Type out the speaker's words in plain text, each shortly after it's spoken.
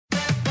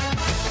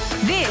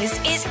This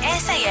is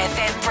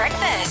SAFM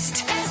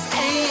Breakfast.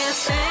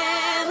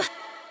 SAFM.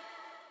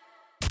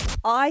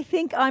 I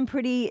think I'm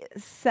pretty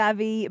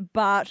savvy,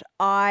 but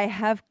I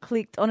have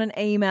clicked on an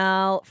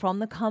email from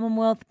the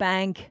Commonwealth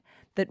Bank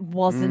that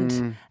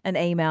wasn't an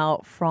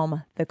email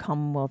from the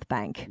Commonwealth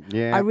Bank.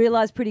 Yeah. I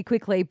realised pretty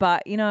quickly,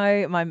 but, you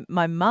know,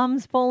 my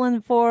mum's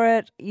fallen for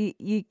it.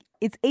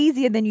 It's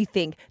easier than you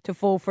think to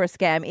fall for a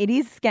scam. It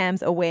is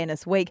Scams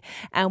Awareness Week,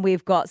 and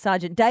we've got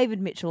Sergeant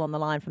David Mitchell on the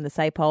line from the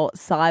SAPOL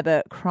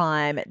Cyber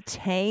Crime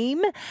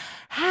Team.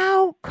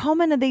 How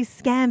common are these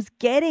scams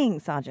getting,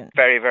 Sergeant?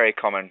 Very, very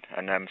common,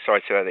 and I'm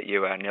sorry to hear that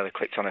you nearly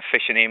clicked on a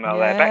phishing email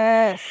there, Beck.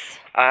 Yes.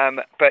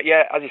 But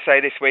yeah, as you say,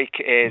 this week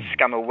is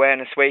Scam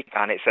Awareness Week,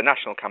 and it's a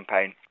national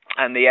campaign.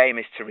 And the aim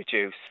is to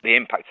reduce the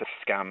impact of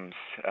scams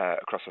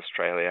across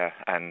Australia.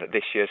 And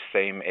this year's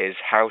theme is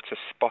how to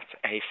spot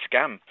a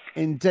scam.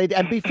 Indeed.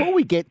 And before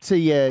we get to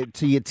your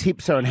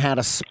tips on how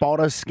to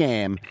spot a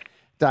scam,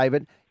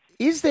 David,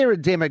 is there a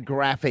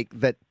demographic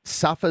that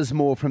suffers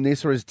more from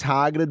this or is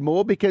targeted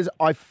more? Because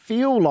I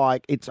feel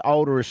like it's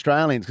older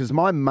Australians, because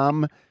my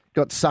mum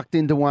got sucked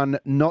into one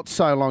not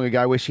so long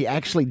ago where she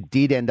actually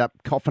did end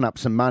up coughing up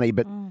some money,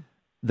 but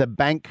the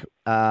bank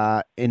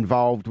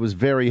involved was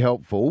very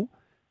helpful.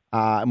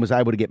 And was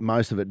able to get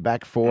most of it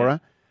back for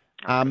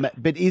her.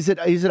 But is it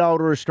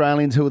older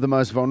Australians who are the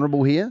most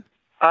vulnerable here?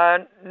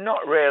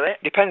 Not really.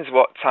 Depends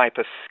what type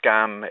of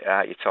scam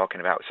you're talking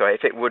about. So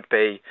if it would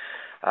be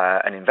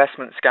an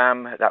investment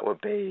scam, that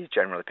would be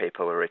generally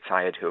people who are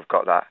retired who have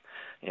got that,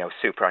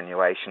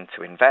 superannuation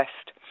to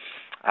invest.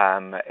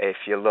 If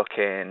you're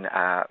looking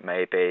at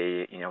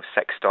maybe,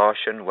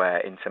 sextortion,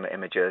 where intimate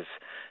images,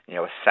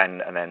 are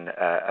sent and then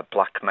a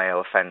blackmail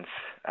offence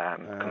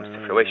comes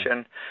to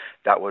fruition,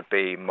 that would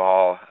be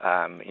more,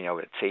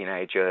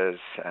 teenagers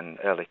and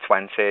early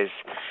 20s.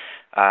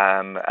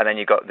 And then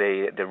you've got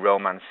the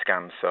romance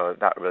scam, so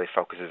that really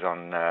focuses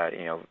on,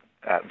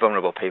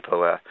 vulnerable people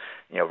who are,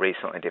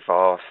 recently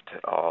divorced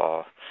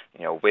or,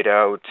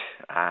 widowed,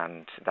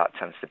 and that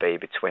tends to be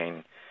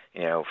between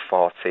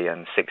 40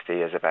 and 60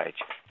 years of age.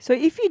 So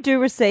if you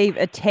do receive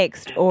a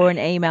text or an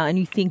email and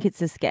you think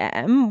it's a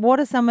scam, what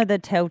are some of the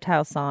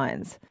telltale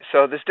signs?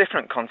 So there's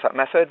different contact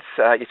methods.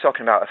 You're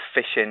talking about a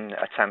phishing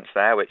attempt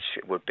there, which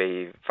would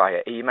be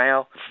via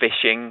email.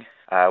 Phishing,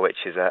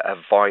 which is a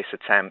voice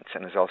attempt,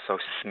 and there's also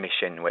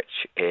smishing,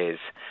 which is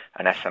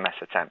an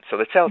SMS attempt. So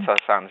the telltale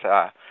signs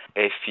are,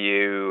 if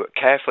you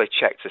carefully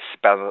check the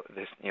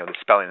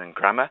spelling and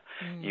grammar,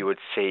 you would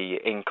see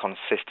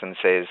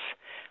inconsistencies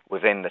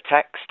within the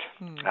text.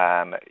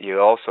 You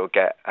also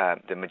get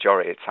the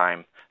majority of the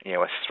time,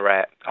 a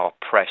threat or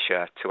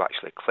pressure to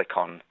actually click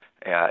on,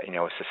 a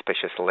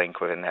suspicious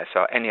link within there.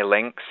 So any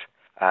links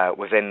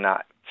within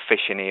that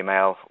phishing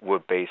email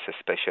would be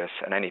suspicious,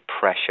 and any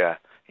pressure,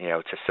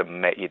 to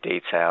submit your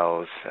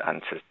details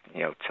and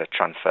to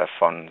transfer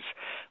funds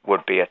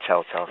would be a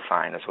telltale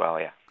sign as well.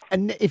 Yeah.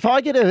 And if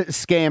I get a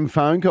scam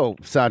phone call,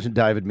 Sergeant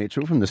David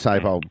Mitchell from the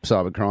SAPOL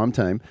Cyber Crime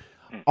Team,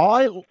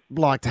 I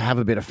like to have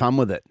a bit of fun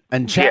with it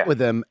and chat with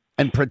them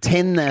and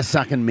pretend they're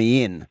sucking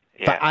me in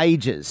for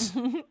ages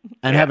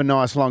and have a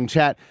nice long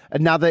chat.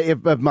 Another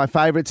of my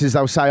favourites is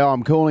they'll say,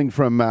 I'm calling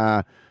from,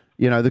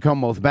 the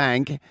Commonwealth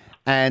Bank,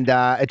 and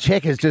a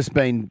cheque has just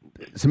been,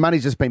 some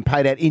money's just been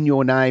paid out in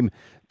your name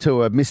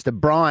to a Mr.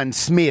 Brian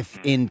Smith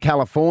in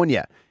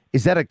California.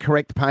 Is that a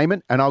correct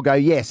payment? And I'll go,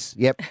 yes,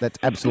 yep, that's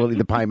absolutely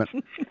the payment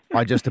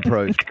I just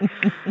approved.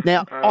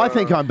 Now, I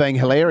think I'm being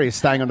hilarious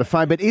staying on the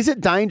phone, but is it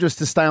dangerous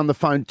to stay on the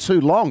phone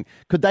too long?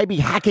 Could they be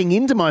hacking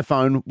into my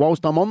phone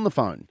whilst I'm on the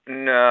phone?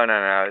 No.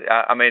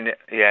 I mean,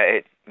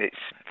 it's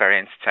very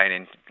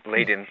entertaining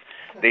leading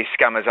these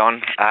scammers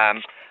on.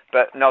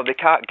 But no, they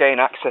can't gain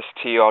access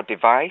to your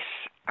device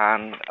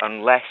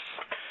unless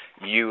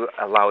you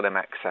allow them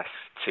access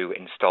to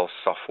install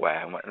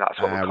software, and that's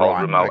what we call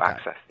remote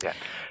access. Yeah,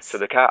 so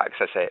they can't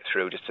access it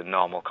through just a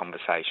normal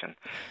conversation.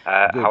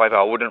 However,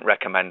 I wouldn't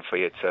recommend for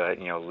you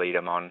to, lead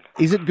them on.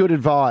 Is it good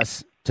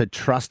advice to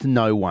trust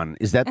no one?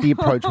 Is that the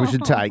approach we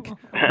should take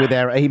with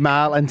our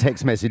email and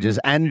text messages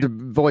and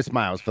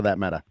voicemails, for that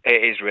matter?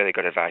 It is really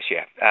good advice.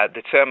 Yeah,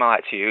 the term I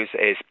like to use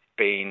is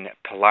being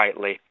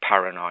politely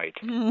paranoid.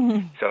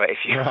 So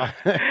if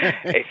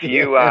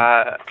you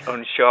are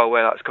unsure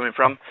where that's coming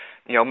from,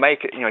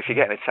 make it, if you're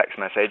getting a text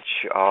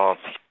message or,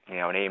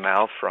 an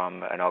email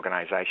from an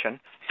organisation,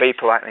 be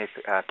politely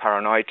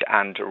paranoid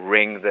and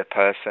ring the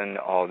person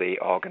or the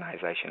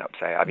organisation up.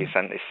 Say, have you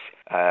sent this,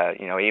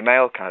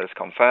 email? Can I just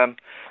confirm?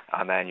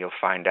 And then you'll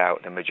find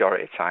out the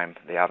majority of the time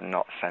they have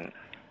not sent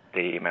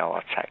the email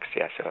or text.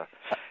 Yeah, so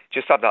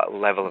just have that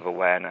level of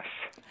awareness.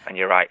 And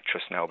you're right,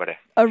 trust nobody.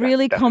 A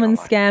really common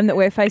scam that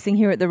we're facing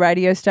here at the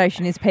radio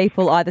station is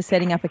people either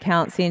setting up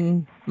accounts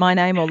in my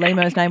name or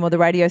Limo's name or the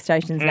radio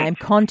station's name,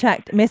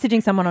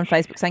 messaging someone on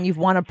Facebook saying you've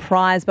won a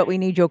prize, but we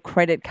need your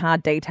credit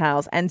card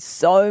details. And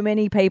so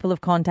many people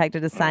have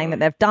contacted us saying that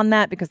they've done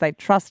that because they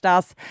trust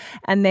us.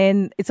 And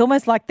then it's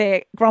almost like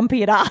they're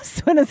grumpy at us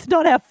when it's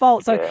not our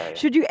fault. So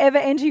should you ever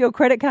enter your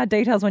credit card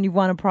details when you've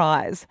won a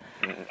prize?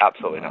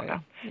 Absolutely not, no.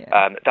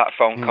 Yeah. That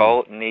phone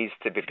call needs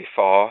to be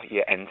before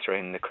you're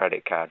entering the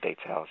credit card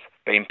details.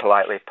 Being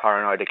politely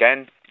paranoid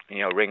again,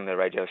 ring the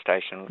radio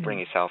station, ring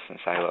yourself and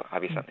say, look,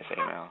 have you sent this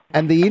email?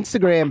 And the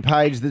Instagram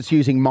page that's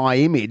using my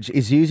image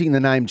is using the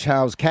name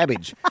Charles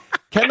Cabbage.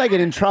 Can they get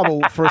in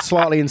trouble for a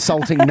slightly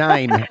insulting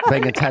name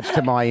being attached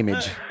to my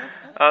image?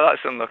 Oh,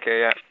 that's unlucky,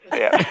 yeah.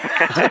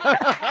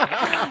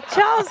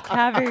 Charles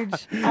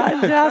Cabbage.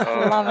 I just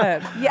love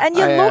it. Yeah, and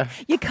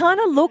you kind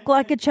of look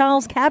like a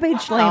Charles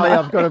Cabbage, Lima. Oh,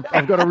 yeah,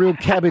 I've got a real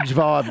cabbage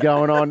vibe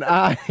going on.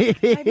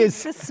 It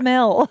is the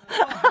smell.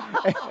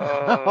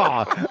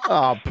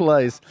 oh,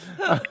 please.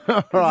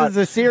 Right. This is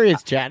a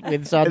serious chat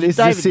with Sergeant This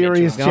David is a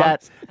serious Mitchell.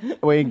 chat.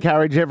 We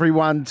encourage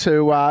everyone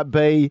to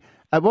be...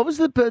 what was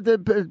the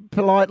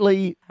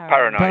politely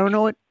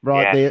paranoid?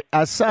 Right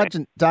there.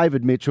 Sergeant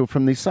David Mitchell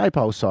from the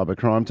SAPOL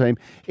Cybercrime Team.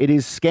 It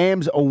is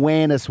Scams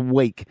Awareness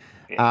Week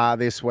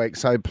this week,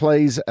 so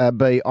please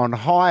be on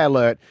high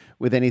alert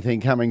with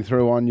anything coming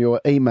through on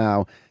your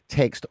email,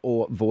 text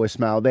or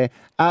voicemail there.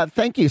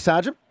 Thank you,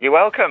 Sergeant. You're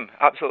welcome.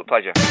 Absolute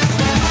pleasure.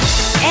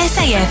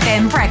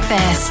 SAFM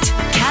Breakfast.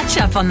 Catch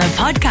up on the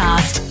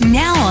podcast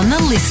now on the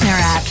Listener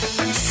app.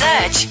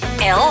 Search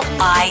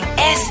LISTNR.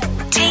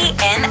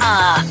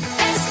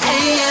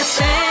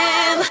 SAFM.